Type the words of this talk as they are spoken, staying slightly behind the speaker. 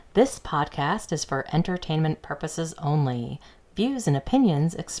This podcast is for entertainment purposes only. Views and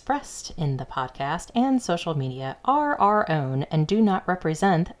opinions expressed in the podcast and social media are our own and do not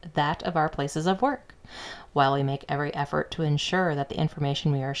represent that of our places of work. While we make every effort to ensure that the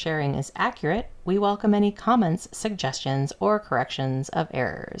information we are sharing is accurate, we welcome any comments, suggestions, or corrections of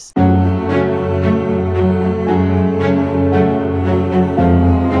errors.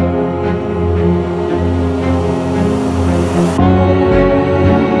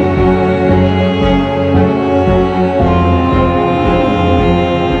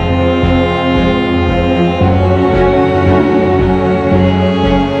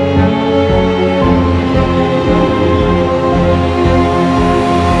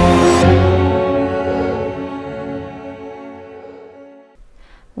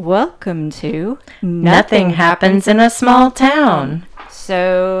 Welcome to Nothing Happens in a Small Town.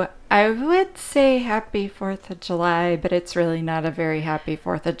 So I would say happy 4th of July, but it's really not a very happy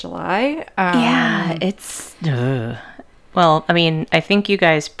 4th of July. It's... Well, I mean, I think you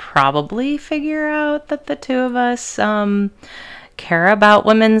guys probably figure out that the two of us care about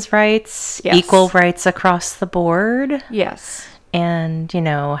women's rights, Yes. equal rights across the board, Yes, and,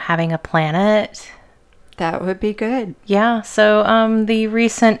 having a planet. that would be good. Yeah, so the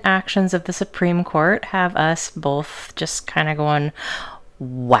recent actions of the Supreme Court have us both just kind of going,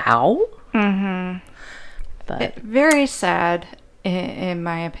 wow. Mm-hmm. But Very sad, in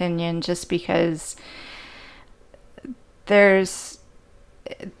my opinion, just because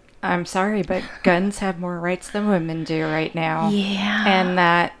I'm sorry, but guns have more rights than women do right now. yeah. And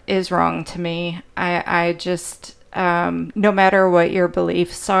that is wrong to me. I just, no matter what your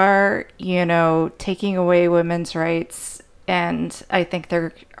beliefs are, taking away women's rights, and I think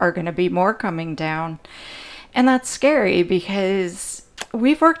there are going to be more coming down. And that's scary because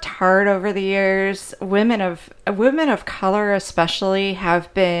we've worked hard over the years. Women of color especially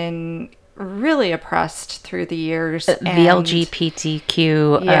have been really oppressed through the years. The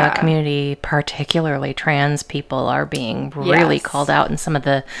LGBTQ Yeah. community, particularly trans people, are being really Yes. called out in some of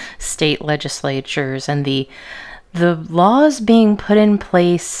the state legislatures, and the laws being put in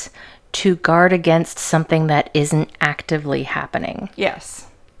place to guard against something that isn't actively happening. Yes.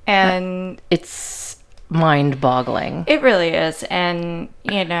 And It's mind-boggling. it really is. And,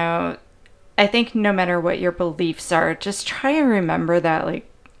 I think no matter what your beliefs are, just try and remember that,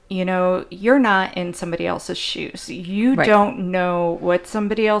 you're not in somebody else's shoes. You Right. don't know what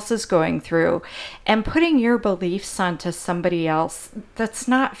somebody else is going through. And putting your beliefs onto somebody else, that's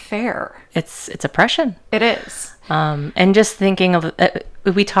not fair. It's oppression. It is. And just thinking of,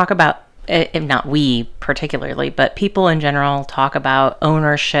 we talk about, not we particularly, but people in general talk about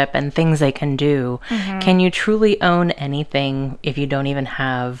ownership and things they can do. Mm-hmm. Can you truly own anything if you don't even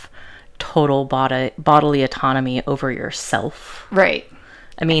have total bodily autonomy over yourself? Right.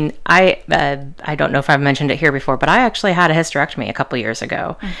 I mean, I don't know if I've mentioned it here before, but I actually had a hysterectomy a couple years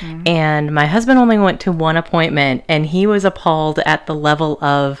ago. Mm-hmm. And my husband only went to one appointment, and he was appalled at the level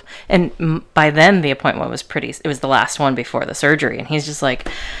of, and by then the appointment was it was the last one before the surgery. And he's just like,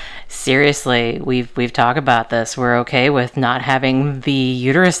 seriously, we've talked about this. We're okay with not having the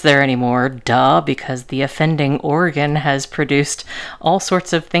uterus there anymore. Duh, because the offending organ has produced all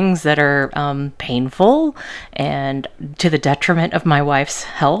sorts of things that are painful and to the detriment of my wife's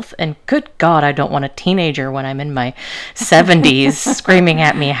health. And good God, I don't want a teenager when I'm in my 70s screaming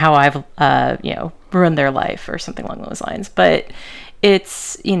at me how I've ruined their life or something along those lines. But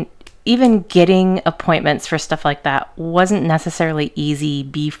it's even getting appointments for stuff like that wasn't necessarily easy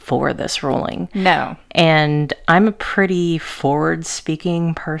before this ruling. No. And I'm a pretty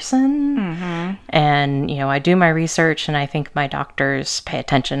forward-speaking person. Mm-hmm. And, I do my research, and I think my doctors pay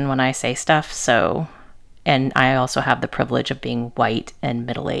attention when I say stuff. So, and I also have the privilege of being white and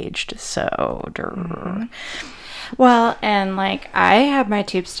middle-aged. So, Mm-hmm. Well, and I had my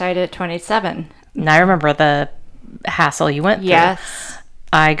tubes tied at 27. And I remember the hassle you went through. Yes.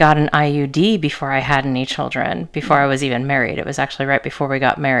 I got an IUD before I had any children, before I was even married. It was actually right before we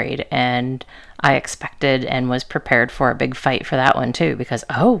got married, and I expected and was prepared for a big fight for that one too, because,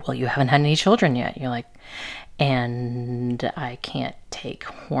 you haven't had any children yet. You're like, and I can't take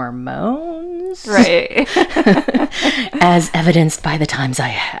hormones. Right. As evidenced by the times I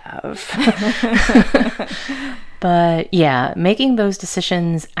have. But yeah, making those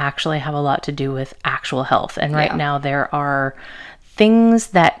decisions actually have a lot to do with actual health. And right now there are things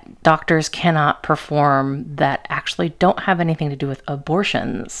that doctors cannot perform that actually don't have anything to do with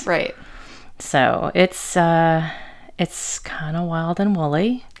abortions. Right. So it's kind of wild and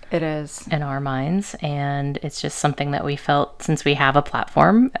woolly. It is. In our minds, and it's just something that we felt, since we have a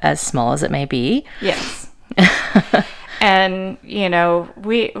platform, as small as it may be. Yes. And, you know,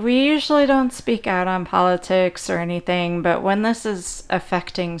 we usually don't speak out on politics or anything, but when this is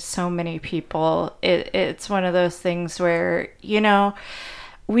affecting so many people, it's one of those things where, you know,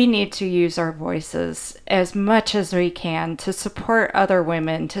 we need to use our voices as much as we can to support other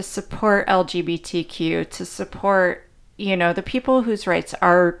women, to support LGBTQ, to support, you know, the people whose rights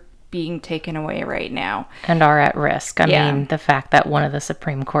are being taken away right now. And are at risk. I mean, the fact that one of the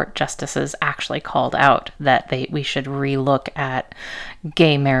Supreme Court justices actually called out that we should relook at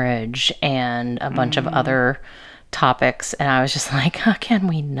gay marriage and a bunch of other topics. And I was just like, can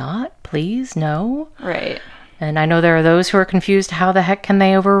we not? Please? No? Right. And I know there are those who are confused. How the heck can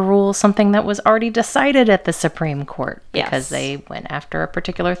they overrule something that was already decided at the Supreme Court? Because they went after a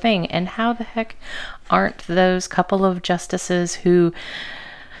particular thing. And how the heck aren't those couple of justices who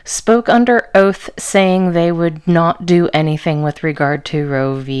spoke under oath saying they would not do anything with regard to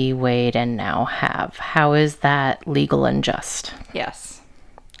Roe v. Wade and now have? How is that legal and just? Yes.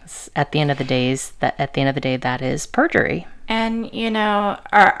 At the end of the day, that is perjury. And, you know,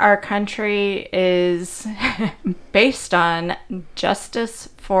 our country is based on justice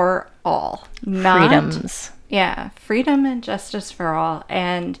for all. Freedoms. Yeah, freedom and justice for all.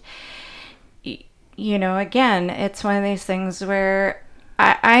 And, you know, again, it's one of these things where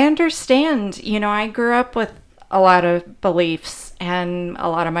I understand, you know, I grew up with a lot of beliefs, and a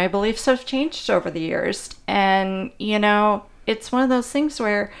lot of my beliefs have changed over the years. And, you know, it's one of those things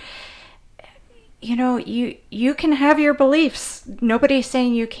where, you know, you can have your beliefs. Nobody's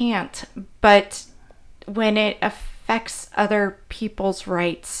saying you can't. But when it affects other people's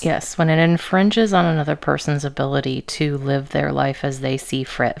rights. Yes, when it infringes on another person's ability to live their life as they see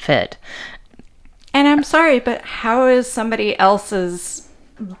fit. And I'm sorry, but how is somebody else's,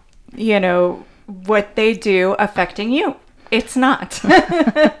 you know, what they do affecting you? It's not.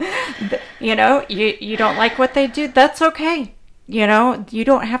 You know, you don't like what they do. That's okay. You know, you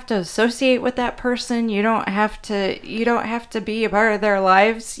don't have to associate with that person. You don't have to be a part of their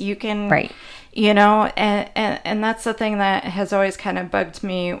lives. You can, right. You know, and that's the thing that has always kind of bugged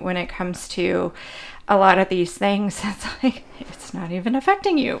me when it comes to a lot of these things. It's like, it's not even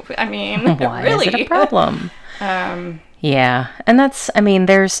affecting you. I mean, why really? is it a problem? Yeah. And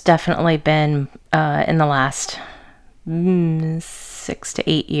there's definitely been, in the last 6 to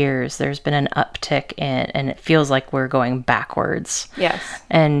 8 years, there's been an uptick and it feels like we're going backwards. Yes.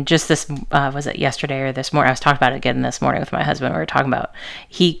 And just this, was it yesterday or this morning? I was talking about it again this morning with my husband. We were talking about,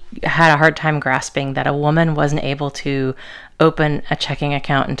 he had a hard time grasping that a woman wasn't able to open a checking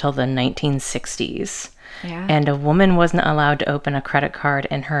account until the 1960s. Yeah. And a woman wasn't allowed to open a credit card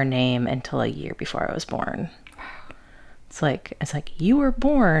in her name until a year before I was born. It's like you were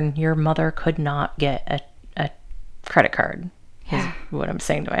born, your mother could not get a credit card. Is what I'm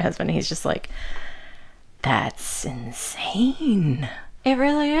saying to my husband. He's just like, that's insane. It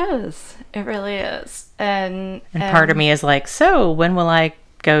really is. It really is. And part of me is like, so when will I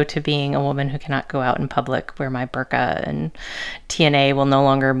go to being a woman who cannot go out in public, wear my burqa, and TNA will no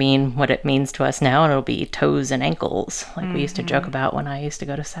longer mean what it means to us now, and it'll be toes and ankles, like we used to joke about when I used to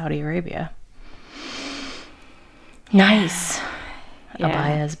go to Saudi Arabia. Nice. Yeah.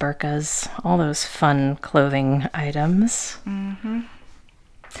 Abayas, burqas, all those fun clothing items. Mm-hmm.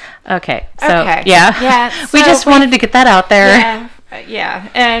 Okay. Yeah. So we just wanted to get that out there. Yeah.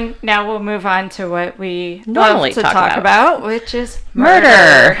 And now we'll move on to what we normally love to talk about, which is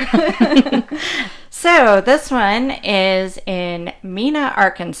murder. So this one is in Mena,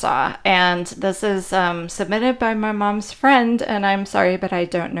 Arkansas, and this is submitted by my mom's friend, and I'm sorry, but I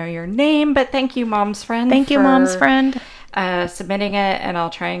don't know your name, but thank you, mom's friend. Thank you, mom's friend. Submitting it, and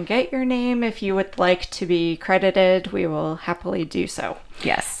I'll try and get your name. If you would like to be credited, we will happily do so.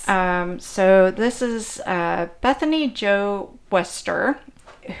 Yes. So this is Bethany Jo Wester,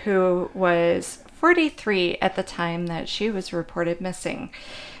 who was 43 at the time that she was reported missing.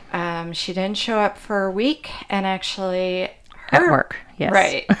 She didn't show up for a week, and actually at work. Yes.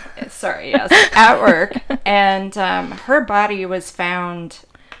 Right. Sorry. Yes. At work, and her body was found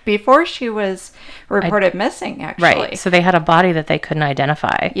before she was reported missing, actually. Right. So they had a body that they couldn't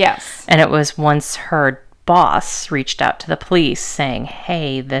identify. Yes. And it was once her boss reached out to the police saying,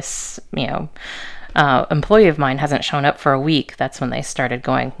 hey, this, employee of mine hasn't shown up for a week. That's when they started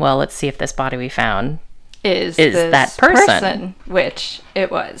going, well, let's see if this body we found is that person. Which it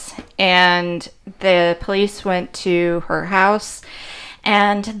was. And the police went to her house,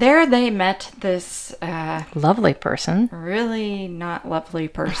 and there they met this lovely person. Really not lovely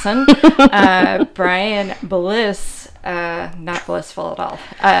person. Brian Bliss, not blissful at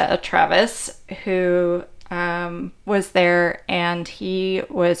all. Travis, who was there, and he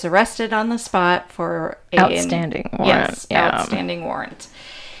was arrested on the spot for outstanding warrant. Yes, outstanding warrant.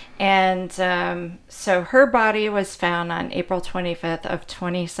 And so her body was found on April 25th of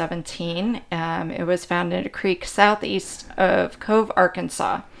 2017. It was found in a creek southeast of Cove,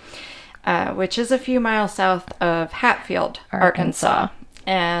 Arkansas, which is a few miles south of Hatfield, Arkansas.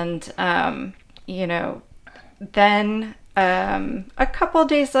 And, then a couple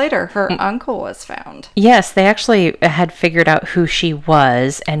days later, her uncle was found. Yes, they actually had figured out who she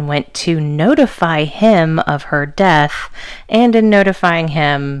was and went to notify him of her death. And in notifying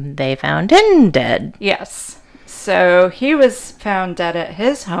him, they found him dead. Yes. So he was found dead at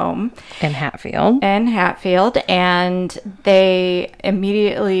his home in Hatfield. And they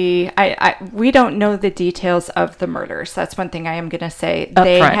immediately, we don't know the details of the murders. That's one thing I am going to say.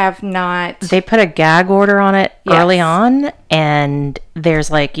 They have not. They put a gag order on it early on, and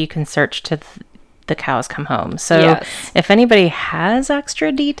there's you can search to the cows come home. So if anybody has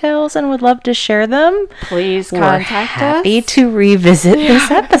extra details and would love to share them, please contact us. We're happy to revisit this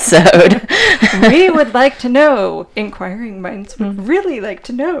episode. We would like to know. Inquiring minds would really like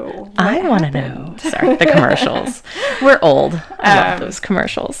to know. I want to know. Sorry, the commercials. We're old. I love those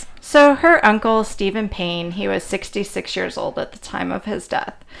commercials. So her uncle, Stephen Payne, he was 66 years old at the time of his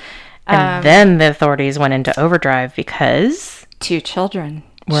death. And then the authorities went into overdrive because 2 children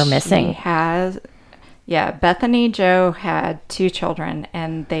were missing. Bethany Joe had 2 children,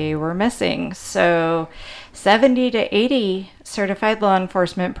 and they were missing. So 70 to 80 certified law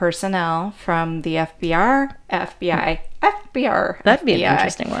enforcement personnel from the FBI. That'd be an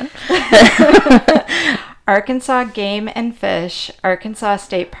interesting one. Arkansas Game and Fish, Arkansas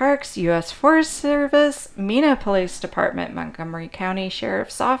State Parks, U.S. Forest Service, Mena Police Department, Montgomery County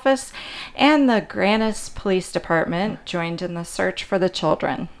Sheriff's Office, and the Grannis Police Department joined in the search for the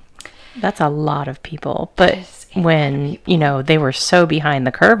children. That's a lot of people. But when, they were so behind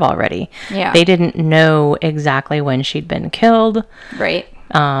the curve already, they didn't know exactly when she'd been killed. Right.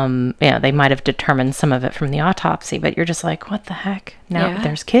 They might have determined some of it from the autopsy, but you're just like, what the heck? Now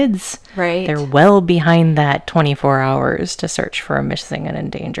there's kids. Right. They're well behind that 24 hours to search for a missing and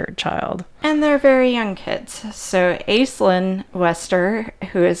endangered child. And they're very young kids. So Acelynn Wester,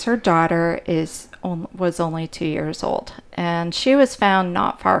 who is her daughter, was only 2 years old, and she was found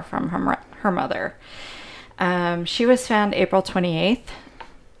not far from her mother. She was found April 28th,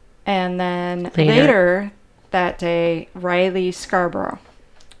 and then later that day, Reilly Scarbrough,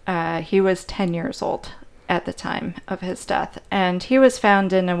 he was 10 years old at the time of his death, and he was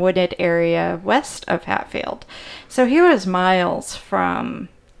found in a wooded area west of Hatfield. So he was miles from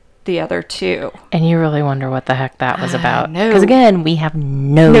the other 2. And you really wonder what the heck that was about. Because again, we have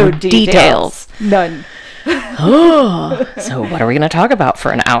no details. None. So what are we going to talk about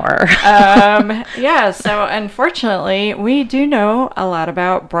for an hour? So unfortunately, we do know a lot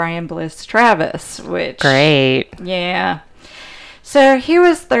about Brian Bliss Travis, which... Great. Yeah. So he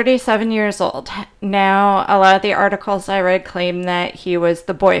was 37 years old. Now, a lot of the articles I read claim that he was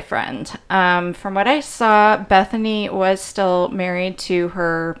the boyfriend. From what I saw, Bethany was still married to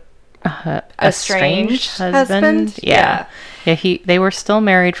her estranged husband. Yeah, they were still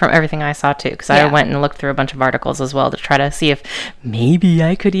married from everything I saw too, because I went and looked through a bunch of articles as well to try to see if maybe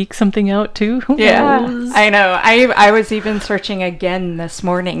I could eke something out too. Who knows? I know. I was even searching again this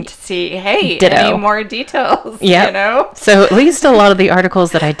morning to see, any more details. Yeah, so at least a lot of the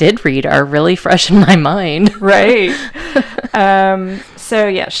articles that I did read are really fresh in my mind. Right.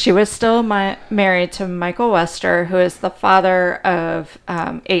 So she was still married to Michael Wester, who is the father of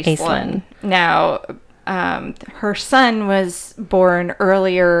Acelynn. Now, her son was born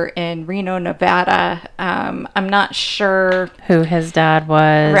earlier in Reno, Nevada. I'm not sure who his dad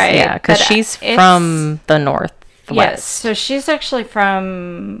was. Right. Yeah, because she's from the northwest. Yes, so she's actually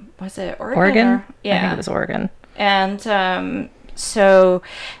from, was it Oregon? I think it was Oregon. And so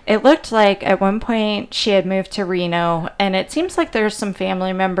it looked like at one point she had moved to Reno, and it seems like there's some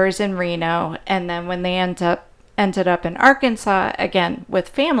family members in Reno, and then when they ended up in Arkansas again with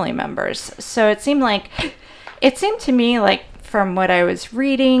family members. So it seemed to me like, from what I was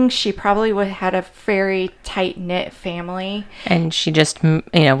reading, she probably had a very tight-knit family. And she just,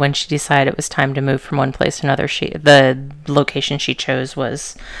 when she decided it was time to move from one place to another, the location she chose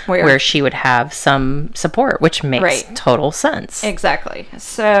was where she would have some support, which makes total sense. Exactly.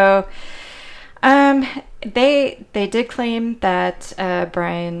 So they did claim that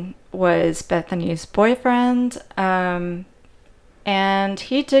Brian was Bethany's boyfriend, and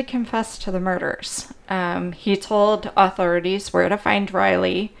he did confess to the murders. He told authorities where to find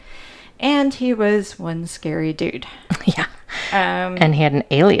Reilly, and he was one scary dude. Yeah. And he had an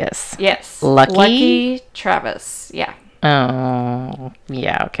alias. Yes. Lucky Travis. Yeah. Oh,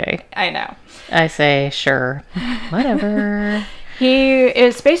 yeah, okay. I know. I say, sure. Whatever. He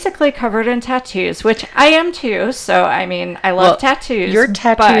is basically covered in tattoos, which I am too. So, I mean, I love tattoos. Your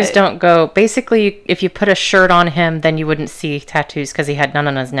tattoos don't go... Basically, if you put a shirt on him, then you wouldn't see tattoos because he had none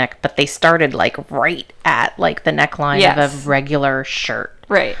on his neck. But they started, like, right at, like, the neckline of a regular shirt.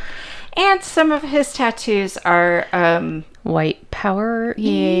 Right. And some of his tattoos are... white power.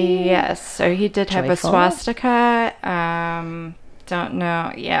 Yes. So he did have a swastika. Don't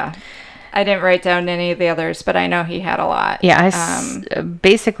know. Yeah. I didn't write down any of the others, but I know he had a lot. Yeah,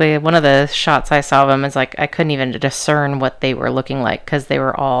 basically one of the shots I saw of him is like I couldn't even discern what they were looking like because they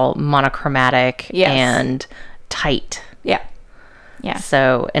were all monochromatic and tight. Yeah, yeah.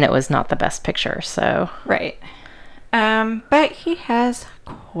 So, and it was not the best picture. So right, but he has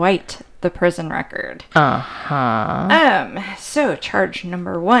quite the prison record. So charge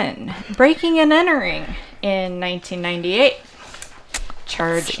number 1: breaking and entering in 1998.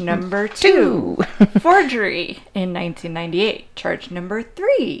 Charge number 2, forgery in 1998. Charge number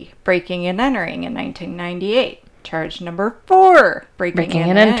 3, breaking and entering in 1998. Charge number 4, breaking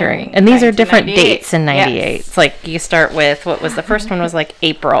and entering. And these are different dates in 98. Yes. It's like you start with, what was the first one was like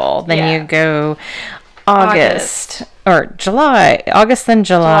April. Then you go August. Or July. August, then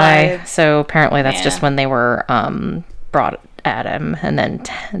July. So apparently that's just when they were brought at him. And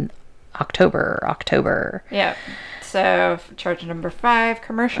then October. Yeah. So, charge number 5,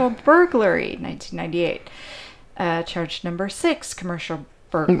 commercial burglary, 1998. Charge number 6, commercial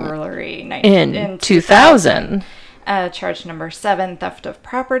burglary in 2000. Charge number 7, theft of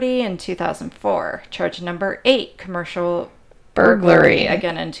property in 2004. Charge number 8, commercial burglary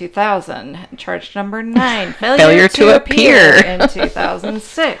again in 2000. Charge number 9, failure to appear in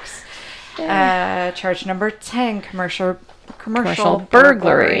 2006. Charge number 10, commercial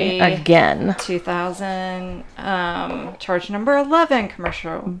burglary again 2000. Charge number 11,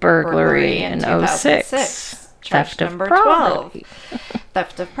 commercial burglary in 2006. Charge number 12,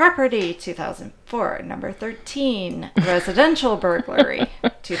 theft of property 2004. Number 13, residential burglary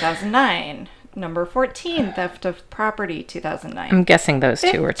 2009. Number 14, theft of property 2009. I'm guessing those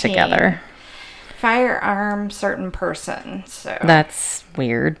 2 were together. Firearm, certain person. So that's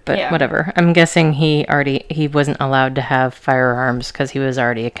weird, but whatever. I'm guessing he wasn't allowed to have firearms because he was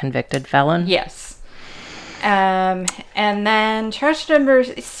already a convicted felon. Yes. And then charge number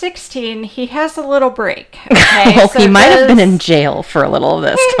 16, he has a little break. Okay, well, so he might have been in jail for a little of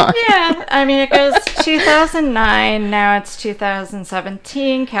this time. Yeah, I mean, it goes 2009, now it's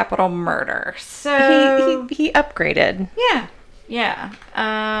 2017, capital murder. So he upgraded. Yeah.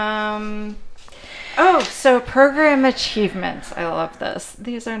 So program achievements. I love this.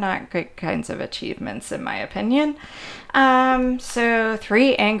 These are not great kinds of achievements, in my opinion. So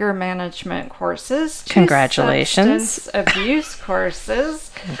 3 anger management courses. 2 Congratulations. Substance abuse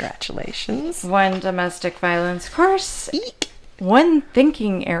courses. Congratulations. 1 domestic violence course. Eek. 1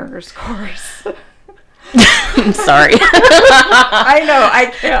 thinking errors course. I'm sorry. I know. I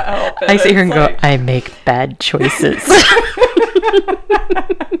can't help it. I sit here and go, I make bad choices.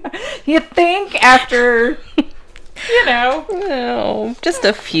 You think after, no, just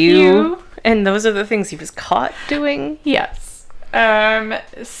a few. And those are the things he was caught doing? Yes.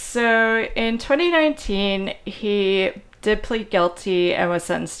 So in 2019, he did plead guilty and was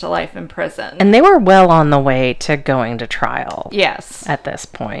sentenced to life in prison. And they were well on the way to going to trial. Yes. At this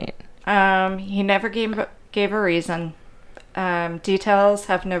point. He never gave a reason. Details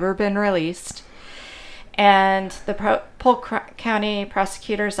have never been released. And the Polk County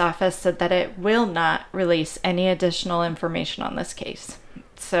Prosecutor's Office said that it will not release any additional information on this case.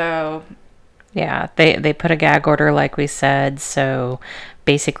 So... yeah, they put a gag order like we said, so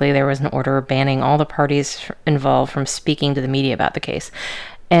basically there was an order banning all the parties involved from speaking to the media about the case.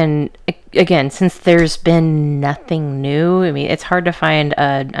 And again, since there's been nothing new, I mean, it's hard to find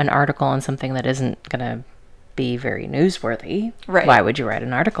an article on something that isn't going to be very newsworthy. Right. Why would you write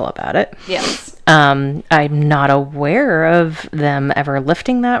an article about it? Yes. I'm not aware of them ever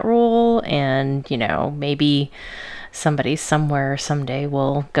lifting that rule, and, maybe somebody somewhere someday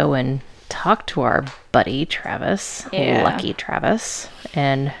will go and talk to our buddy Travis, Lucky Travis,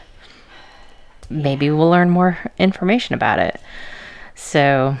 and maybe we'll learn more information about it.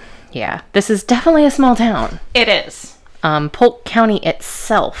 So, yeah, this is definitely a small town. It is. Polk County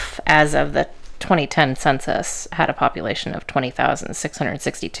itself, as of the 2010 census, had a population of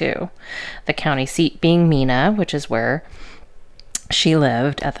 20,662. The county seat being Mena, which is where she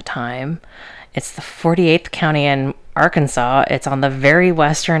lived at the time. It's the 48th county in Arkansas. It's on the very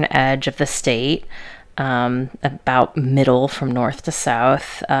western edge of the state. about middle from north to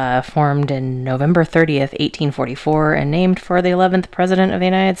south, formed in November 30th, 1844, and named for the 11th President of the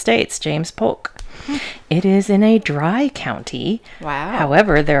United States, James Polk. It is in a dry county. Wow.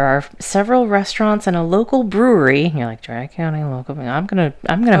 However, there are several restaurants and a local brewery. You're like, dry county, local. I'm gonna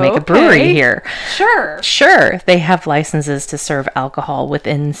make a brewery here. Sure. They have licenses to serve alcohol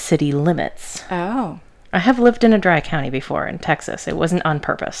within city limits. Oh. I have lived in a dry county before in Texas. It wasn't on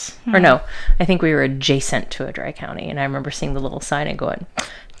purpose. Or no, I think we were adjacent to a dry county. And I remember seeing the little sign and going,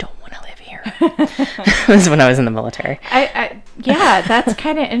 don't want to live here. It was when I was in the military. Yeah, that's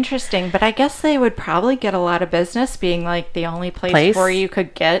kind of interesting. But I guess they would probably get a lot of business being like the only place where you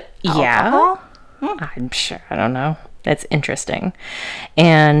could get alcohol. Yeah. I'm sure. I don't know. That's interesting.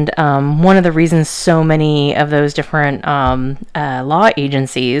 And one of the reasons so many of those different law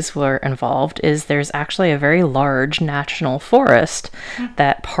agencies were involved is there's actually a very large national forest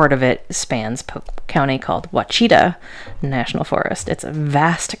that part of it spans Polk County called Ouachita National Forest. It's a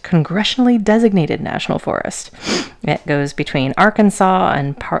vast congressionally designated national forest. It goes between Arkansas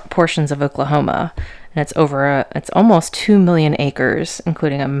and portions of Oklahoma. And it's almost 2 million acres,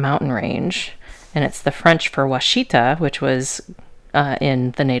 including a mountain range. And it's the French for Ouachita, which was,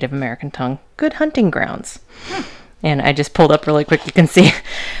 in the Native American tongue, good hunting grounds. And I just pulled up really quick. You can see,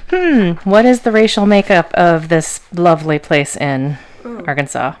 what is the racial makeup of this lovely place in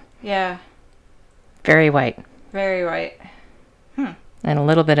Arkansas? Yeah. Very white. Very white. And a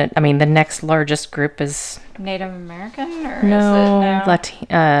little bit, the next largest group is... Native American? Or no, is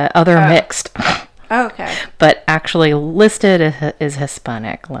it other mixed. Oh, okay. But actually listed is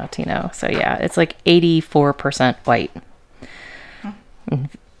Hispanic Latino. So yeah, it's like 84% white.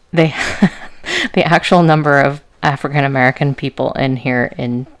 The actual number of African American people in here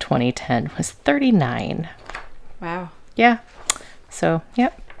in 2010 was 39. Wow. Yeah. So,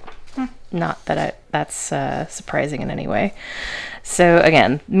 yep. Not that that's surprising in any way. So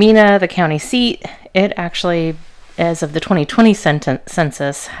again, Mena, the county seat, it actually, as of the 2020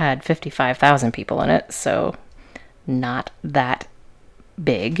 census, had 55,000 people in it, so not that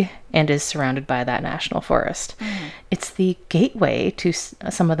big, and is surrounded by that national forest. It's the gateway to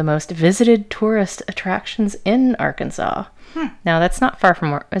some of the most visited tourist attractions in Arkansas. Now, that's not far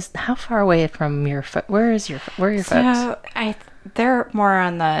from how far away from your where are your folks? So they're more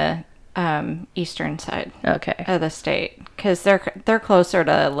on the eastern side of the state, because they're closer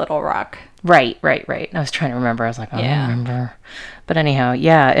to Little Rock. Right. I was trying to remember. I was like, I don't remember. But anyhow,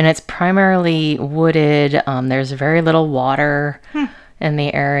 yeah, and it's primarily wooded. There's very little water in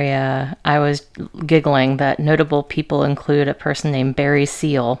the area. I was giggling that notable people include a person named Barry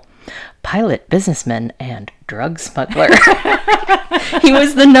Seal, pilot, businessman, and drug smuggler. He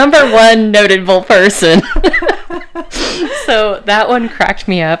was the number one notable person. So that one cracked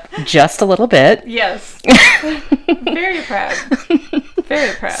me up just a little bit. Yes. Very proud.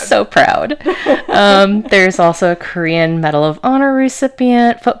 Very proud. So proud. There's also a Korean Medal of Honor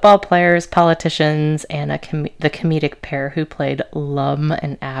recipient, football players, politicians, and the comedic pair who played Lum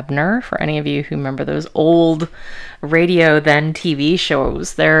and Abner. For any of you who remember those old radio then TV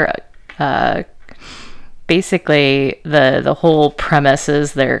shows, they're basically the whole premise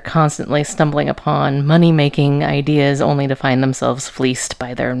is they're constantly stumbling upon money-making ideas only to find themselves fleeced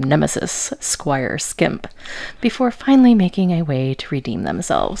by their nemesis, Squire Skimp, before finally making a way to redeem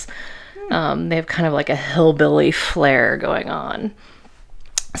themselves. They have kind of like a hillbilly flair going on.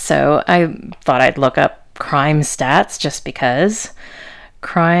 So I thought I'd look up crime stats just because.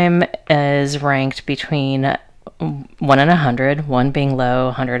 Crime is ranked between 1 and 100, 1 being low,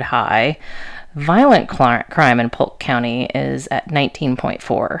 100 high. Violent crime in Polk County is at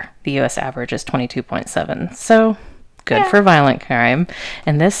 19.4. The U.S. average is 22.7. So good for violent crime.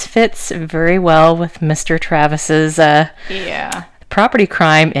 And this fits very well with Mr. Travis's property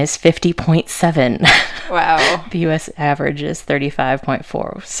crime is 50.7. Wow. The U.S. average is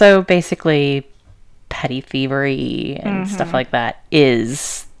 35.4. So basically petty thievery and stuff like that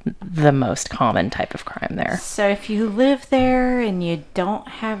is the most common type of crime there. So if you live there and you don't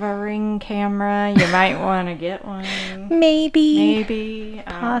have a Ring camera, you might want to get one. Maybe.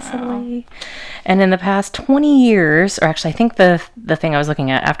 Possibly. And in the past 20 years, or actually I think the thing I was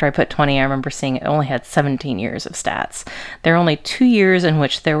looking at after I put 20, I remember seeing it only had 17 years of stats. There are only 2 years in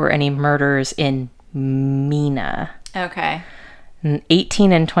which there were any murders in Mena. Okay.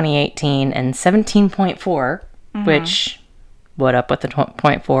 18 in 2018 and 17.4, which... What up with the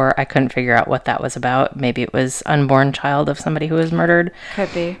 0.4? I couldn't figure out what that was about. Maybe it was unborn child of somebody who was murdered.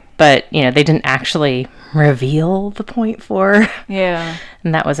 Could be. but, you know, they didn't actually reveal the .4. Yeah.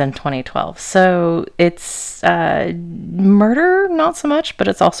 And that was in 2012. So it's murder, not so much, but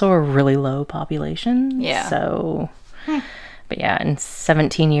it's also a really low population. Yeah. So, but yeah, in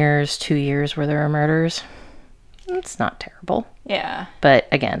 17 years, 2 years where there are murders, it's not terrible. Yeah. But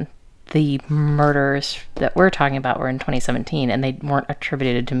again, the murders that we're talking about were in 2017, and they weren't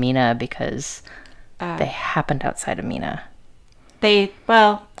attributed to Mena because they happened outside of Mena. They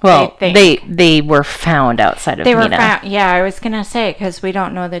were found outside of Mena. They were found. Yeah, I was gonna say, because we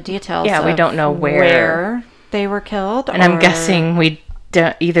don't know the details. Yeah, we don't know where they were killed, and I'm guessing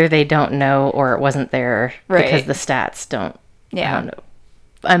either they don't know or it wasn't there because the stats don't. Yeah, I don't know.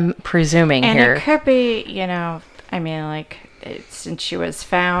 I'm presuming and here, it could be, you know, I mean, like, since she was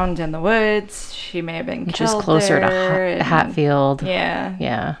found in the woods, she may have been killed. Just closer to Hatfield. Yeah.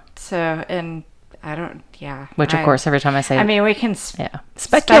 Yeah. So, and I don't, yeah. Which, of course, every time I say... I mean, we can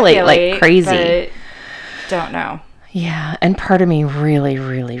speculate like crazy. But don't know. Yeah, and part of me really,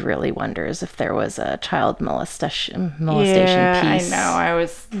 really, really wonders if there was a child molestation piece. I know. I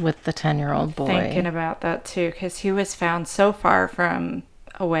was... with the 10-year-old boy. Thinking about that, too, because he was found so far from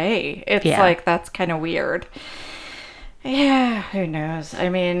away. It's like, that's kind of weird. Yeah, who knows? I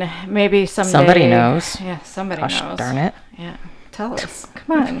mean, maybe someday... Somebody knows. Yeah, somebody knows. Gosh darn it. Yeah. Tell us.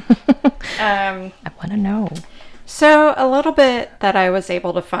 Come on. I want to know. So a little bit that I was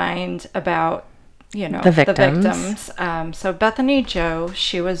able to find about, you know, the victims. So Bethany Jo,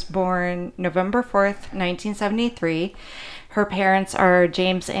 she was born November 4th, 1973. Her parents are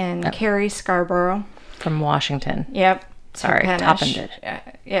James and Carrie Scarbrough. From Washington. Yep. Sorry, Toppended.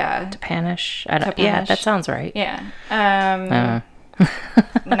 Yeah. Toppanish. Yeah, that sounds right. Yeah.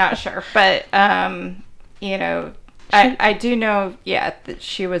 Not sure. But, you know... I do know, that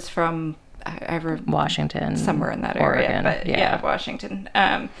she was from Washington, somewhere in that Oregon, area, but yeah, Washington.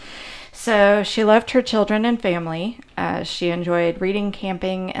 So she loved her children and family. She enjoyed reading,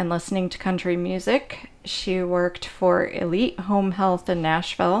 camping, and listening to country music. She worked for Elite Home Health in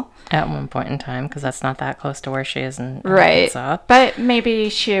Nashville at one point in time, because that's not that close to where she is in Arkansas. But maybe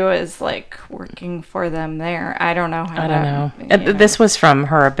she was like working for them there. I don't know. I don't know. This was from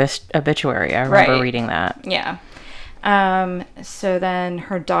her obituary. I remember reading that. Yeah. So then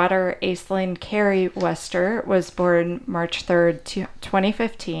her daughter, Acelynn Carey Wester, was born March 3rd,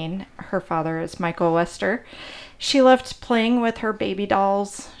 2015. Her father is Michael Wester. She loved playing with her baby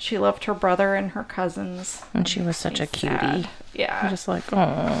dolls. She loved her brother and her cousins. And she was such a cutie. Sad. Yeah. I'm just like,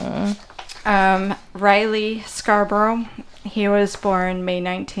 oh. Reilly Scarbrough. He was born May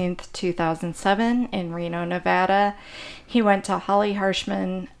 19th, 2007 in Reno, Nevada. He went to Holly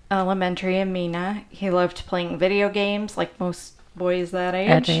Harshman Elementary in Mena. He loved playing video games like most boys that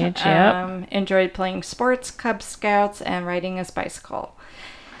age. Enjoyed playing sports, Cub Scouts, and riding his bicycle.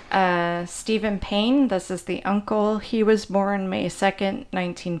 Stephen Payne, this is the uncle. He was born May 2nd,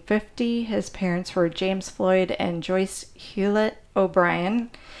 1950. His parents were James Floyd and Joyce Hewlett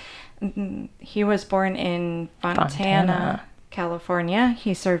O'Brien. He was born in Fontana, California.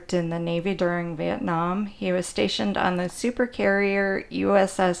 He served in the Navy during Vietnam. He was stationed on the supercarrier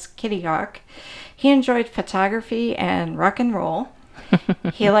USS Kitty Hawk. He enjoyed photography and rock and roll.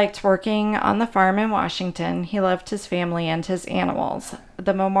 He liked working on the farm in Washington. He loved his family and his animals.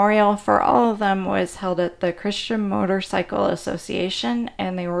 The memorial for all of them was held at the Christian Motorcycle Association,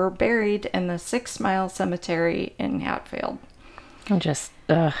 and they were buried in the 6 Mile Cemetery in Hatfield.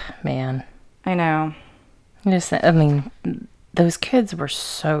 Man. I know. I mean, those kids were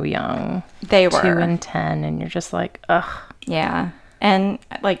so young. They were. 2 and 10, and you're just like, ugh. Yeah. And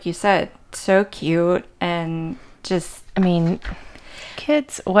like you said, so cute and just... I mean,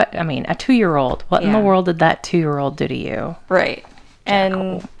 kids, a 2-year-old. What in the world did that 2-year-old do to you? Right.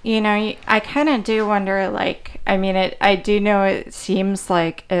 And, you know, I kind of do wonder, like, I mean, I do know it seems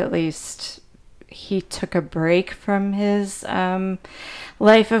like at least he took a break from his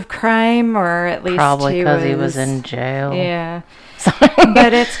life of crime, or at least probably because he was in jail. Yeah.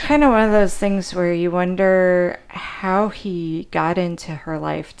 But it's kind of one of those things where you wonder how he got into her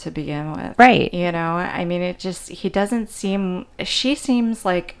life to begin with. Right. You know, I mean, she seems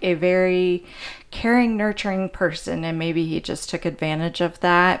like a very caring, nurturing person, and maybe he just took advantage of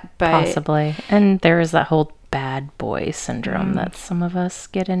that. But possibly. And there is that whole bad boy syndrome that some of us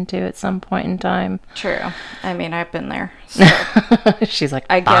get into at some point in time. True. I mean, I've been there. So She's like,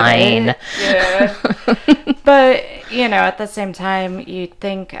 I get fine. it. Yeah. But, at the same time, you'd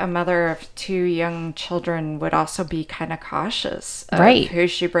think a mother of 2 young children would also be kind of cautious of who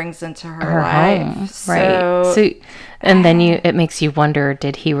she brings into her life. Home. So, and then it makes you wonder,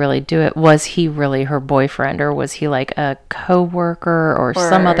 did he really do it? Was he really her boyfriend, or was he like a co-worker or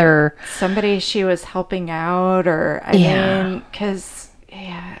some other... somebody she was helping out, or, I mean, because,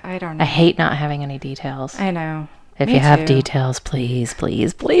 I don't know. I hate not having any details. I know. If you have details, please,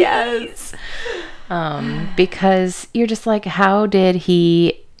 please, please. Yes. Because you're just like, how did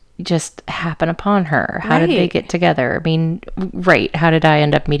he just happen upon her? How did they get together? I mean, how did I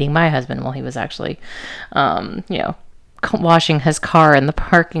end up meeting my husband? Well, he was actually, washing his car in the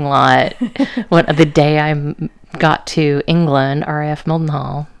parking lot the day I got to England, RAF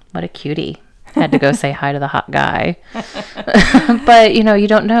Mildenhall. What a cutie. Had to go say hi to the hot guy. But, you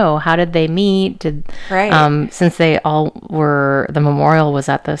don't know. How did they meet? Since they all were, the memorial was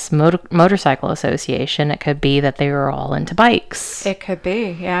at this motorcycle association, it could be that they were all into bikes. It could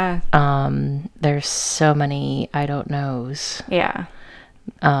be, yeah. There's so many I don't knows. Yeah.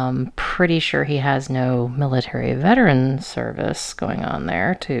 Pretty sure he has no military veteran service going on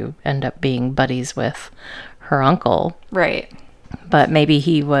there to end up being buddies with her uncle. Right. But maybe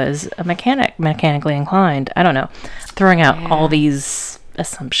he was a mechanically inclined. I don't know. Throwing out all these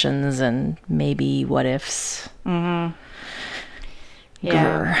assumptions and maybe what ifs. Mm-hmm.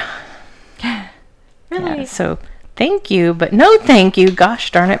 Yeah. Really? Yeah, so thank you, but no thank you.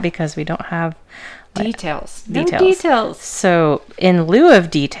 Gosh darn it, because we don't have details. No details. details. So in lieu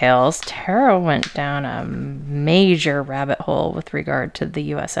of details, Tara went down a major rabbit hole with regard to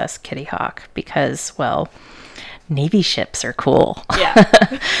the USS Kitty Hawk because, well, Navy ships are cool. Yeah.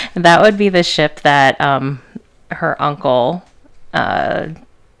 That would be the ship that her uncle,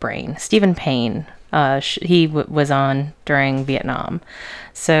 Stephen Payne, he was on during Vietnam.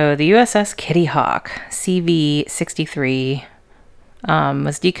 So the USS Kitty Hawk, CV-63,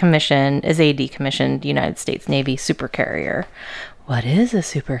 is a decommissioned United States Navy supercarrier. What is a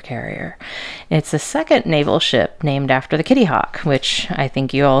supercarrier? It's the second naval ship named after the Kitty Hawk, which I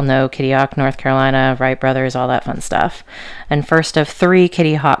think you all know, Kitty Hawk, North Carolina, Wright brothers, all that fun stuff. And first of 3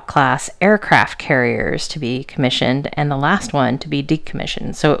 Kitty Hawk class aircraft carriers to be commissioned, and the last one to be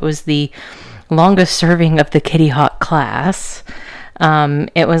decommissioned. So it was the longest serving of the Kitty Hawk class.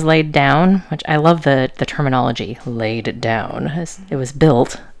 It was laid down, which I love the terminology, laid down. It was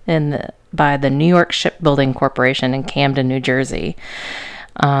built by the New York Shipbuilding Corporation in Camden, New Jersey.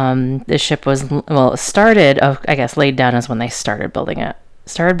 The ship was, laid down is when they started building it.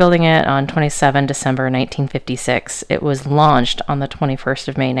 Started building it on 27 December 1956. It was launched on the 21st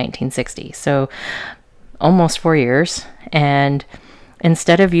of May 1960. So almost 4 years. And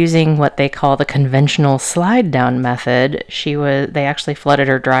instead of using what they call the conventional slide down method, they actually flooded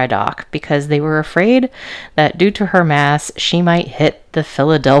her dry dock because they were afraid that due to her mass, she might hit the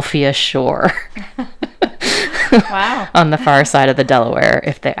Philadelphia shore. Wow. On the far side of the Delaware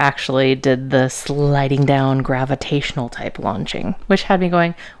if they actually did the sliding down gravitational type launching, which had me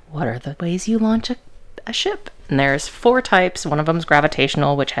going, what are the ways you launch a ship? And there's 4 types. One of them is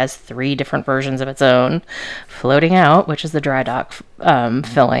gravitational, which has 3 different versions of its own. Floating out, which is the dry dock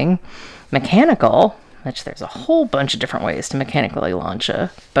filling. Mechanical, which there's a whole bunch of different ways to mechanically launch a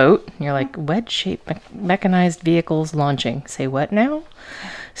boat. And you're like, wedge-shaped mechanized vehicles launching. Say what now?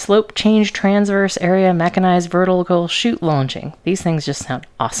 Slope change transverse area mechanized vertical chute launching. These things just sound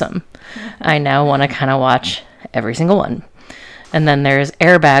awesome. I now want to kind of watch every single one. And then there's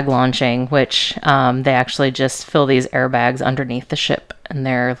airbag launching, which they actually just fill these airbags underneath the ship. And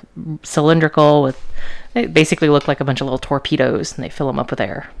they're cylindrical they basically look like a bunch of little torpedoes, and they fill them up with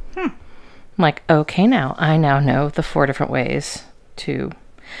air. I'm like, okay, I now know the 4 different ways to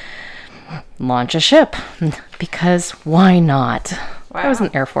launch a ship. Because why not? Wow. I was in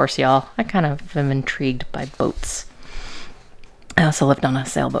the Air Force, y'all. I kind of am intrigued by boats. I also lived on a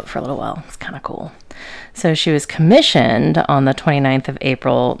sailboat for a little while. It's kind of cool. So she was commissioned on the 29th of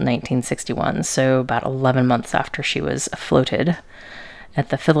April, 1961, so about 11 months after she was floated at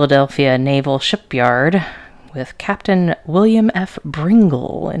the Philadelphia Naval Shipyard with Captain William F.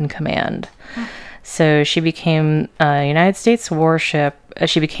 Bringle in command. So she became a United States warship.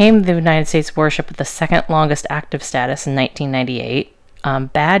 She became the United States warship with the second longest active status in 1998.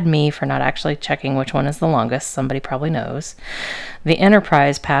 Bad me for not actually checking which one is the longest. Somebody probably knows. The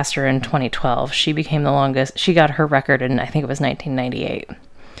Enterprise passed her in 2012. She became the longest. She got her record in, I think it was 1998.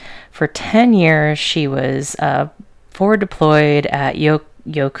 For 10 years, she was forward deployed at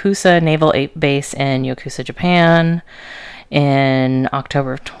Yokosuka Naval Base in Yokosuka, Japan. In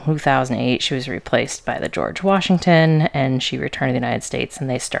October of 2008, she was replaced by the George Washington, and she returned to the United States, and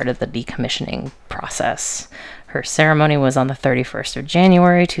they started the decommissioning process. Her ceremony was on the 31st of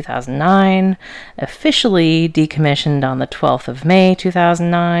January, 2009, officially decommissioned on the 12th of May,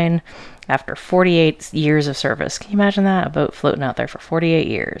 2009, after 48 years of service. Can you imagine that? A boat floating out there for 48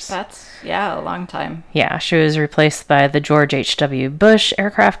 years. That's, yeah, a long time. Yeah, she was replaced by the George H.W. Bush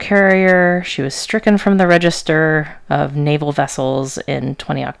aircraft carrier. She was stricken from the Register of Naval Vessels in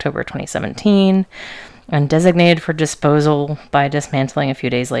October 2017 and designated for disposal by dismantling a few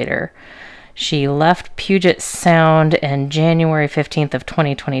days later. She left Puget Sound on January 15th of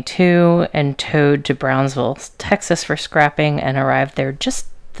 2022 and towed to Brownsville, Texas for scrapping and arrived there just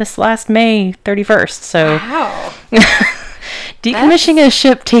this last May 31st. So wow. decommissioning a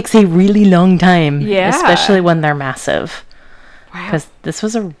ship takes a really long time, Yeah. especially when they're massive. Wow. Because this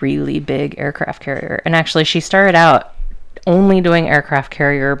was a really big aircraft carrier. And actually, she started out only doing aircraft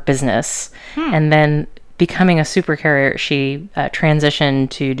carrier business. And then becoming a supercarrier, she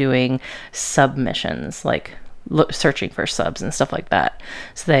transitioned to doing submissions, like searching for subs and stuff like that.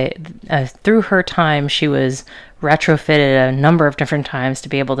 So they, through her time, she was retrofitted a number of different times to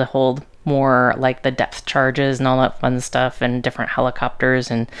be able to hold more like the depth charges and all that fun stuff, and different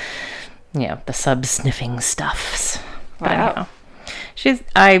helicopters and, you know, the sub sniffing stuffs. But anyhow,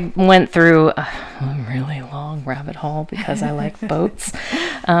 I went through a really long rabbit hole because I like boats.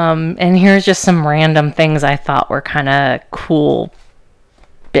 And here's just some random things I thought were kind of cool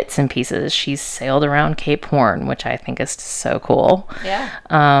bits and pieces. She sailed around Cape Horn, which I think is so cool.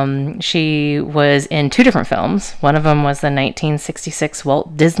 Yeah. She was in 2 different films. One of them was the 1966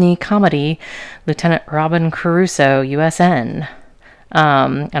 Walt Disney comedy Lieutenant Robin Crusoe, USN.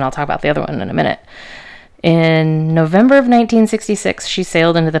 And I'll talk about the other one in a minute. In November of 1966, she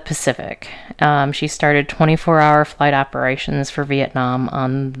sailed into the Pacific. She started 24-hour flight operations for Vietnam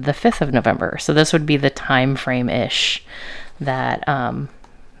on the 5th of November. So this would be the time frame-ish that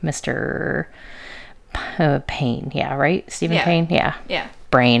Mr. Payne, yeah, right? Stephen Payne? Yeah. Yeah.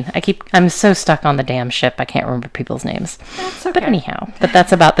 Brain. I'm so stuck on the damn ship, I can't remember people's names. That's okay. But anyhow,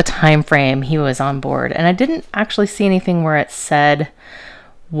 that's about the time frame he was on board. And I didn't actually see anything where it said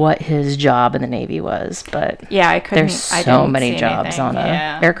what his job in the Navy was, but yeah, I couldn't. There's so many jobs on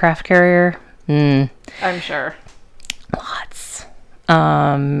a aircraft carrier. I'm sure. Lots.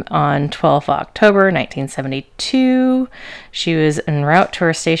 On 12th October 1972, she was en route to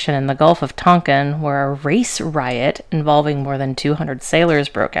her station in the Gulf of Tonkin, where a race riot involving more than 200 sailors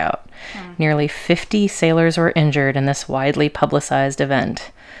broke out. Nearly 50 sailors were injured in this widely publicized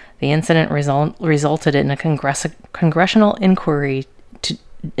event. The incident resulted in a congressional inquiry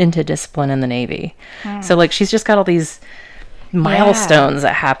into discipline in the Navy. So, like, she's just got all these milestones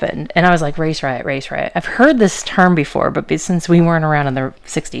that happened, and I was like, race riot. I've heard this term before, but since we weren't around in the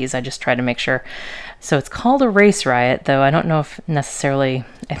 60s, I just tried to make sure. So it's called a race riot, though I don't know if necessarily,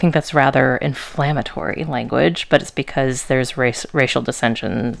 I think that's rather inflammatory language, but it's because there's racial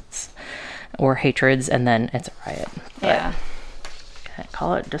dissensions or hatreds, and then it's a riot. Yeah. Can't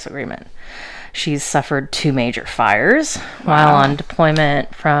call it disagreement. She's suffered 2 major fires while on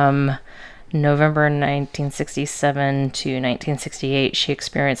deployment from November 1967 to 1968. She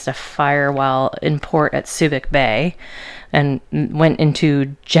experienced a fire while in port at Subic Bay and went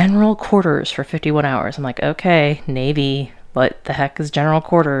into general quarters for 51 hours. I'm like, okay, Navy, what the heck is general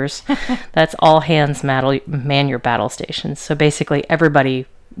quarters? That's all hands man your battle stations. So basically everybody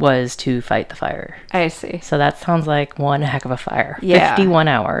was to fight the fire. I see. So that sounds like one heck of a fire. Yeah. 51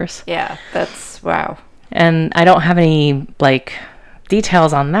 hours. Yeah, that's wow. And I don't have any, like,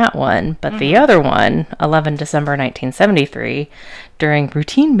 details on that one, but the other one, 11 December 1973, during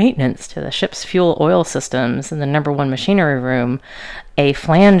routine maintenance to the ship's fuel oil systems in the number 1 machinery room, a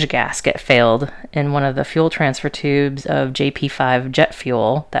flange gasket failed in one of the fuel transfer tubes of JP5 jet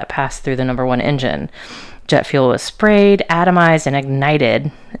fuel that passed through the number 1 engine. Jet fuel was sprayed, atomized, and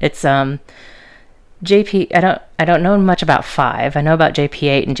ignited. It's JP. I don't know much about 5. I know about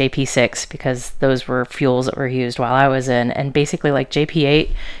JP8 and JP6 because those were fuels that were used while I was in. And basically, like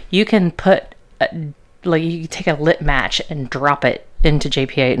JP8, you can put you take a lit match and drop it into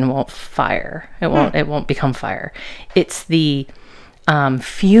JP8 and it won't fire. It won't become fire. It's the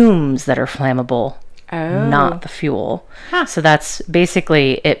fumes that are flammable, not the fuel. So that's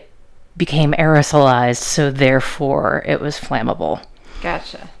basically it. Became aerosolized, so therefore it was flammable.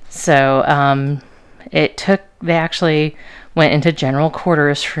 Gotcha. So they actually went into general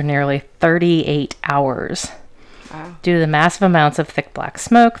quarters for nearly 38 hours. Wow. Due to the massive amounts of thick black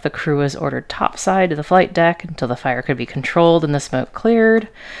smoke, the crew was ordered topside to the flight deck until the fire could be controlled and the smoke cleared.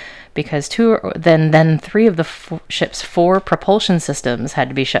 because then three of the ship's 4 propulsion systems had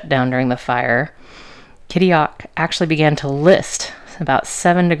to be shut down during the fire. Kitty Hawk actually began to list about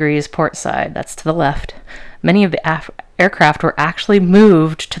 7 degrees port side. That's to the left. Many of the aircraft were actually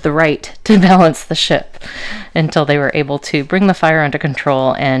moved to the right to balance the ship until they were able to bring the fire under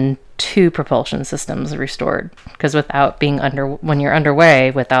control and 2 propulsion systems restored. Because when you're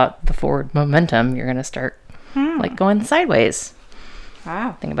underway, without the forward momentum, you're going to start like going sideways.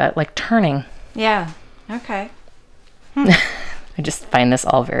 Wow. Think about it like turning. Yeah. Okay. I just find this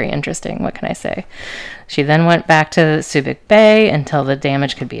all very interesting. What can I say? She then went back to Subic Bay until the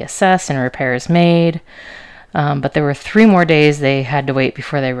damage could be assessed and repairs made. But there were 3 more days they had to wait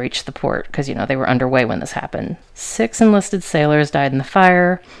before they reached the port because, they were underway when this happened. 6 enlisted sailors died in the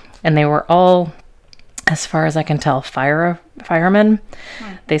fire, and they were all, as far as I can tell, firemen.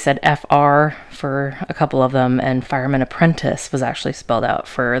 They said FR for a couple of them, and fireman apprentice was actually spelled out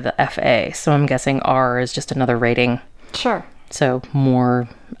for the FA. So I'm guessing R is just another rating. Sure. So more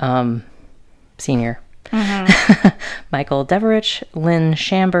senior. Michael Deverich, Lynn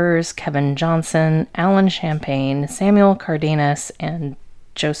Chambers, Kevin Johnson, Alan Champagne, Samuel Cardenas, and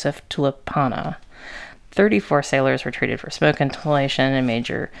Joseph Tulipana. 34 sailors were treated for smoke inhalation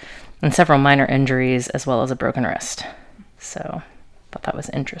and several minor injuries, as well as a broken wrist. So, I thought that was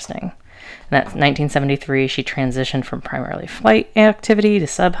interesting. And that's 1973. She transitioned from primarily flight activity to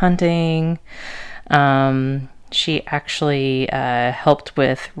sub hunting. She actually helped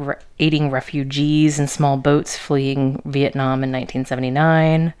with aiding refugees in small boats fleeing Vietnam in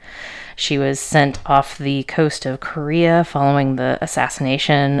 1979. She was sent off the coast of Korea following the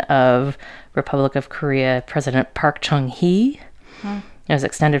assassination of Republic of Korea President Park Chung-hee. It was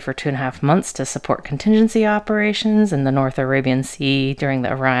extended for 2.5 months to support contingency operations in the North Arabian Sea during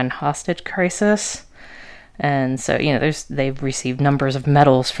the Iran hostage crisis. And so, they've received numbers of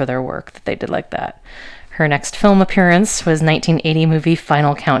medals for their work that they did like that. Her next film appearance was 1980 movie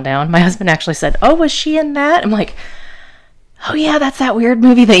Final Countdown. My husband actually said, "Oh, was she in that?" I'm like, "Oh yeah, that's that weird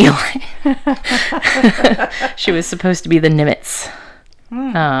movie that you like." She was supposed to be the Nimitz.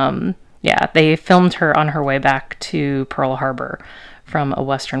 Yeah, they filmed her on her way back to Pearl Harbor from a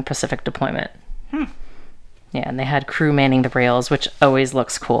Western Pacific deployment. Yeah, and they had crew manning the rails, which always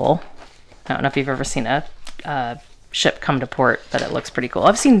looks cool. I don't know if you've ever seen a ship come to port, but it looks pretty cool.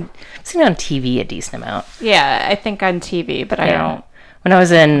 I've seen it on TV a decent amount. Yeah, I think on TV, but I don't. When I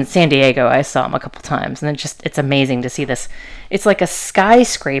was in San Diego, I saw them a couple times, and it's amazing to see this. It's like a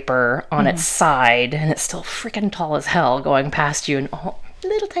skyscraper on its side, and it's still freaking tall as hell going past you, and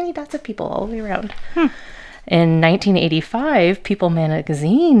little tiny dots of people all the way around. In 1985, People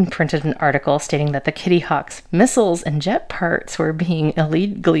magazine printed an article stating that the Kitty Hawk's missiles and jet parts were being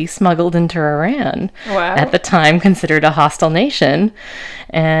illegally smuggled into Iran, at the time considered a hostile nation.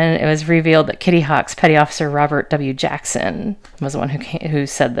 And it was revealed that Kitty Hawk's Petty Officer Robert W. Jackson was the one who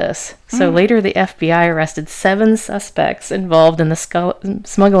said this. So later, the FBI arrested 7 suspects involved in the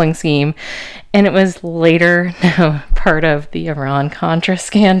smuggling scheme, and it was later part of the Iran-Contra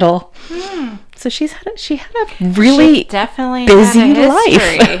scandal. So she had a really definitely busy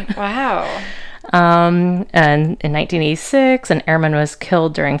life. Wow. And in 1986, an airman was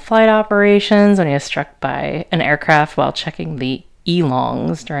killed during flight operations when he was struck by an aircraft while checking the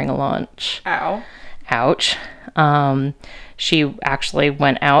E-longs during a launch. Ow. Ouch. She actually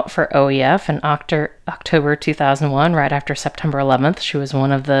went out for OEF in October 2001, right after September 11th. She was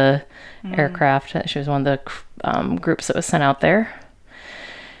one of the aircraft. She was one of the groups that was sent out there.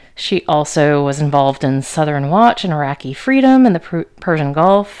 She also was involved in Southern Watch and Iraqi Freedom in the Persian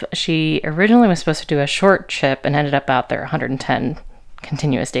Gulf. She originally was supposed to do a short trip and ended up out there 110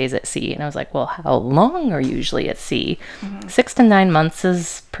 continuous days at sea. And I was like, well, how long are you usually at sea? 6 to 9 months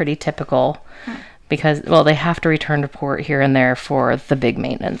is pretty typical because, well, they have to return to port here and there for the big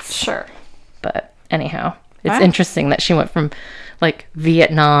maintenance. Sure. But anyhow, it's interesting that she went from like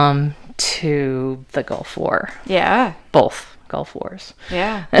Vietnam to the Gulf War. Yeah. Both Gulf Wars.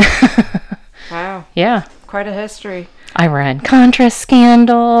 Yeah. Wow. Yeah. Quite a history. Iran-Contra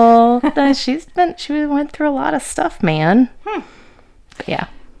scandal. She went through a lot of stuff, man. But yeah.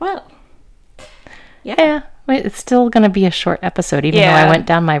 Well. Yeah. It's still going to be a short episode, even though I went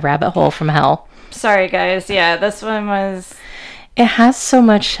down my rabbit hole from hell. Sorry, guys. Yeah, this one was... It has so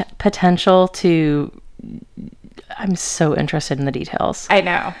much potential to... I'm so interested in the details. I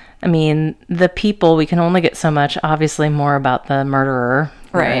know. I mean, the people, we can only get so much, obviously, more about the murderer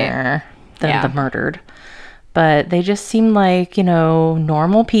than the murdered. But they just seem like,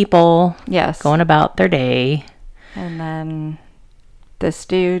 normal people. Yes. Going about their day. And then this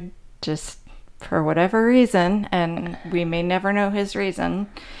dude just, for whatever reason, and we may never know his reason,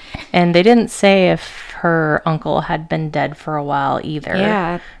 And they didn't say if her uncle had been dead for a while either.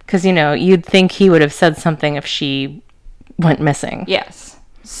 Yeah. Because, you'd think he would have said something if she went missing. Yes.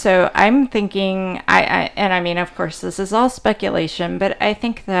 So I'm thinking, and I mean, of course, this is all speculation, but I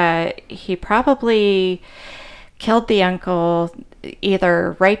think that he probably killed the uncle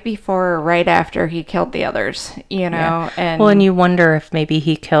either right before or right after he killed the others, and you wonder if maybe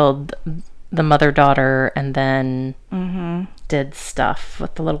he killed the mother-daughter and then did stuff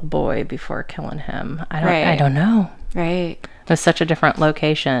with the little boy before killing him. I don't know. Right. It was such a different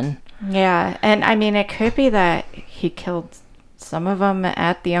location. Yeah, and I mean, it could be that he killed some of them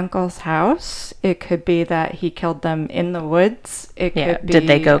at the uncle's house. It could be that he killed them in the woods. It could be, did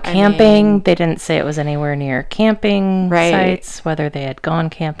they go camping? They didn't say it was anywhere near camping Right. sites, whether they had gone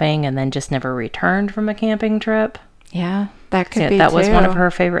camping and then just never returned from a camping trip. Yeah, that could be that was too. one of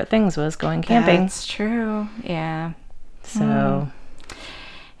her favorite things, was going camping. That's true. Yeah. So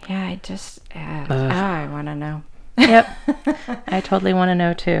Yeah, I just I want to know. Yep. I totally want to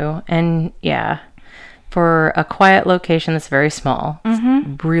know too. And yeah, for a quiet location that's very small,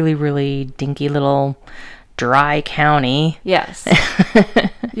 it's really, really dinky little dry county. Yes.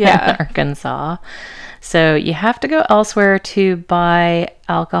 In Arkansas. So you have to go elsewhere to buy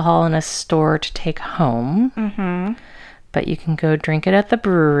alcohol in a store to take home. Mm-hmm. But you can go drink it at the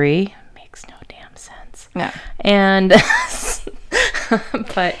brewery. Makes no damn sense. No. And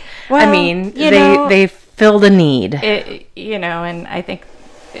but Well, I mean, they filled a need. And I think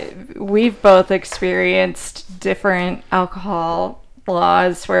we've both experienced different alcohol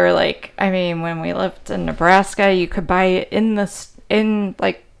laws where, like, I mean, when we lived in Nebraska, you could buy it in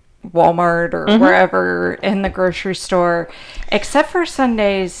like Walmart or wherever in the grocery store, except for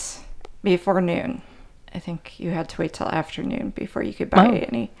Sundays before noon. I think you had to wait till afternoon before you could buy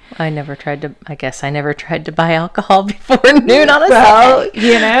any. I never tried to buy alcohol before noon on a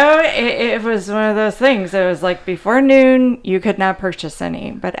Sunday. It was one of those things. It was like before noon, you could not purchase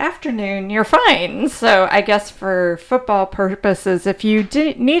any, but afternoon, you're fine. So I guess for football purposes, if you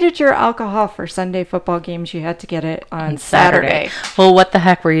needed your alcohol for Sunday football games, you had to get it on Saturday. Well, what the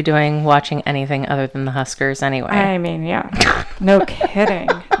heck were you doing watching anything other than the Huskers anyway? I mean, yeah. No kidding.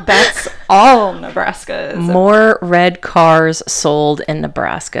 That's all Nebraska is. More red cars sold in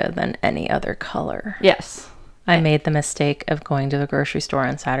Nebraska than any other color. Yes. I made the mistake of going to the grocery store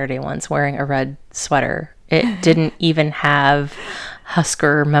on Saturday once wearing a red sweater. It didn't even have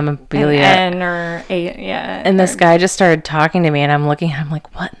Husker memorabilia. And this guy just started talking to me, and I'm looking at him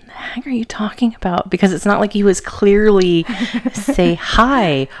like, what in the heck are you talking about? Because it's not like he was clearly say,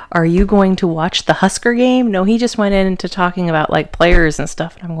 hi, are you going to watch the Husker game? No, he just went into talking about like players and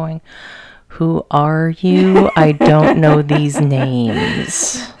stuff. And I'm going, who are you? I don't know these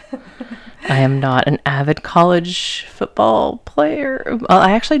names. I am not an avid college football player. Well,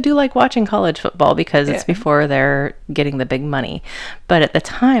 I actually do like watching college football because it's before they're getting the big money. But at the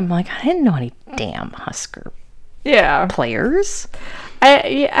time, like, I didn't know any damn Husker players.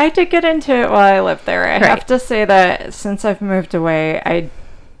 I did get into it while I lived there. I have to say that since I've moved away, I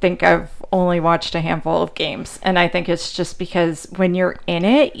think I've only watched a handful of games, and I think it's just because when you're in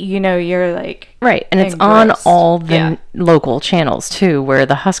it, you're like and it's on all the local channels too, where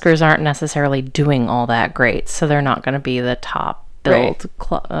the Huskers aren't necessarily doing all that great, so they're not going to be the top billed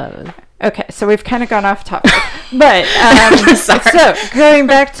club. Okay, so we've kind of gone off topic, but so going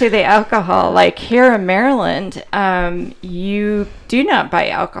back to the alcohol, like here in Maryland, you do not buy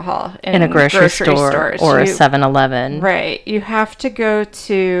alcohol in a grocery store or a 7-Eleven. Right, you have to go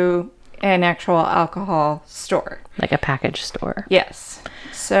to an actual alcohol store, like a package store. Yes.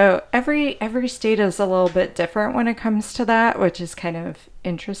 So every state is a little bit different when it comes to that, which is kind of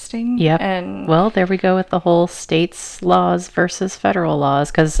interesting. Yep. And well, there we go with the whole states' laws versus federal laws.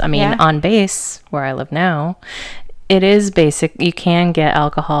 Because I mean, on base where I live now, it is basic. You can get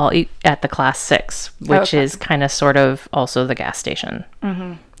alcohol at the Class 6, which is kind of sort of also the gas station.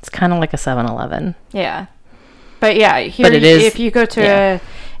 Mm-hmm. It's kind of like a 7-Eleven. Yeah. But yeah, here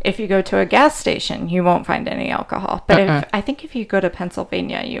if you go to a gas station, you won't find any alcohol. But I think if you go to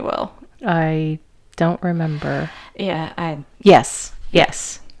Pennsylvania, you will. I don't remember. Yeah, Yes.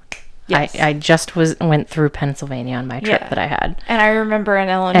 I just went through Pennsylvania on my trip that I had. And I remember in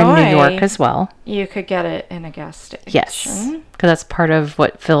Illinois. And New York as well. You could get it in a gas station. Yes. Because that's part of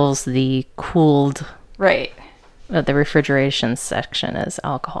what fills the cooled. Right. The refrigeration section is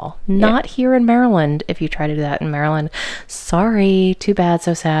alcohol. Not here in Maryland. If you try to do that in Maryland, sorry, too bad,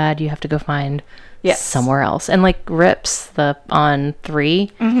 so sad. You have to go find somewhere else. And like Rips, on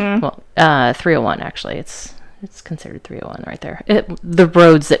 3, 301 actually. It's it's considered 301 right there. The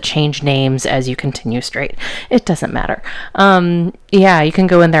roads that change names as you continue straight. It doesn't matter. Yeah, you can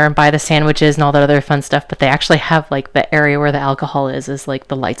go in there and buy the sandwiches and all that other fun stuff, but they actually have like the area where the alcohol is like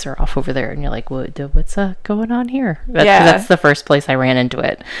the lights are off over there, and you're like, what's going on here? That's the first place I ran into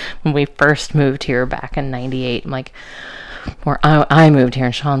it when we first moved here back in '98. I'm like, or I moved here,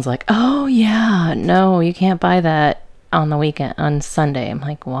 and Sean's like, oh yeah, no, you can't buy that on the weekend, on Sunday. I'm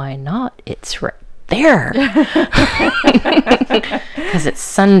like, why not? It's right there. Because it's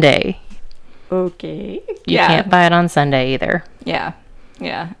Sunday. Okay. You can't buy it on Sunday either. Yeah.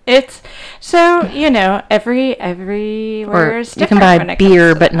 It's so, everywhere is you can buy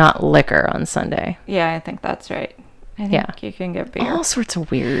beer but not liquor on Sunday. Yeah, I think that's right. I think you can get beer. All sorts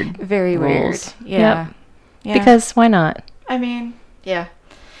of weird very rules. Weird. Yeah. Because why not? I mean, yeah.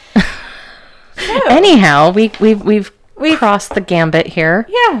 Anyhow, we've crossed the gambit here.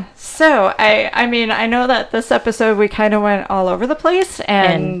 Yeah. So I mean, I know that this episode we kind of went all over the place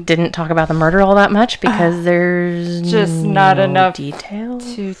and didn't talk about the murder all that much because there's just not enough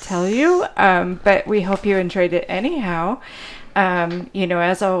details to tell you. But we hope you enjoyed it anyhow.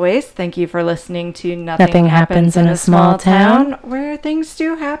 As always, thank you for listening to Nothing Happens in a Small Town, where things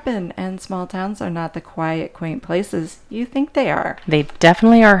do happen, and small towns are not the quiet, quaint places you think they are. They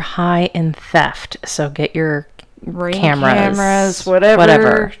definitely are high in theft, so get your Ring cameras,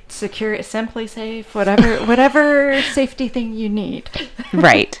 whatever. Secure, Simply Safe, whatever safety thing you need.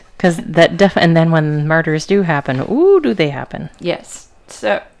 Right, because and then when murders do happen, do they happen? Yes.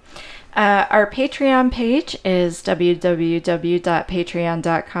 So. Our Patreon page is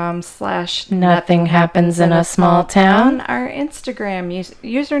www.patreon.com/nothinghappensinaSmallTown. Our Instagram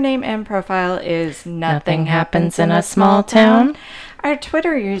username and profile is nothinghappensinaSmallTown. Our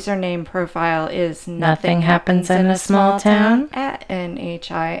Twitter username profile is nothinghappensinaSmallTown at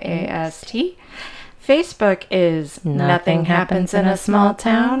NHIAST. Facebook is Nothing Happens in a Small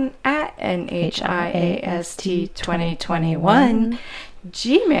Town at NHIAST 2021.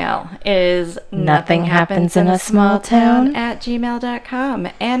 Gmail is nothinghappensinaSmallTown at gmail.com,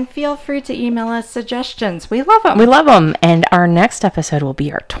 and feel free to email us suggestions. We love them. And our next episode will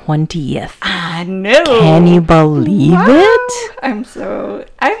be our 20th. I know. Can you believe it? I'm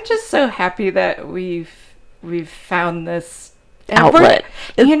just so happy that we've found this outlet.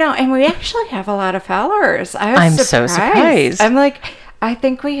 And we actually have a lot of followers. I'm so surprised. I'm like, I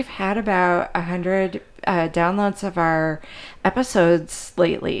think we've had about 100 downloads of our episodes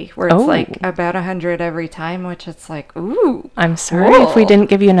lately, where it's like about 100 every time, which it's like, ooh. I'm sorry if we didn't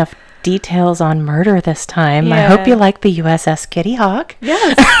give you enough details on murder this time. Yeah. I hope you like the USS Kitty Hawk.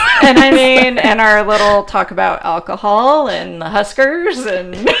 Yes. And I mean, and our little talk about alcohol and the Huskers,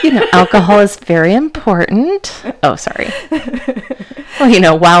 and alcohol is very important. Oh, sorry.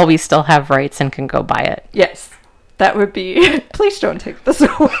 Well, while we still have rights and can go buy it. Yes. That would be, please don't take this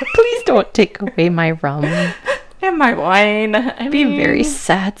away. Please don't take away my rum. And my wine. Be a very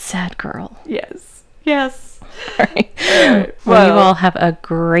sad, sad girl. Yes. All right. Well, you all have a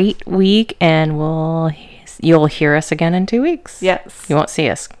great week, and you'll hear us again in 2 weeks. Yes. You won't see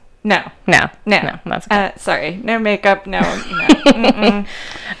us. No. That's okay. Sorry. No makeup. No.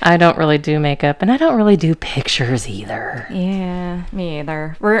 I don't really do makeup, and I don't really do pictures either. Yeah, me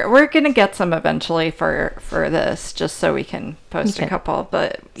either. We're gonna get some eventually for this, just so we can post a couple.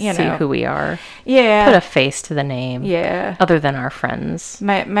 But see who we are. Yeah. Put a face to the name. Yeah. Other than our friends.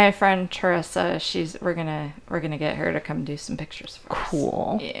 My friend Teresa, we're gonna get her to come do some pictures for us.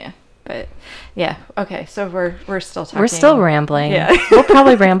 Cool. Yeah. But yeah, okay. So we're still talking. We're still rambling. Yeah. We'll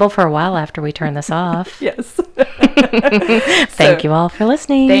probably ramble for a while after we turn this off. Yes. Thank you all for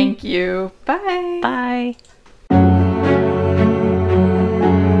listening. Thank you. Bye. Bye.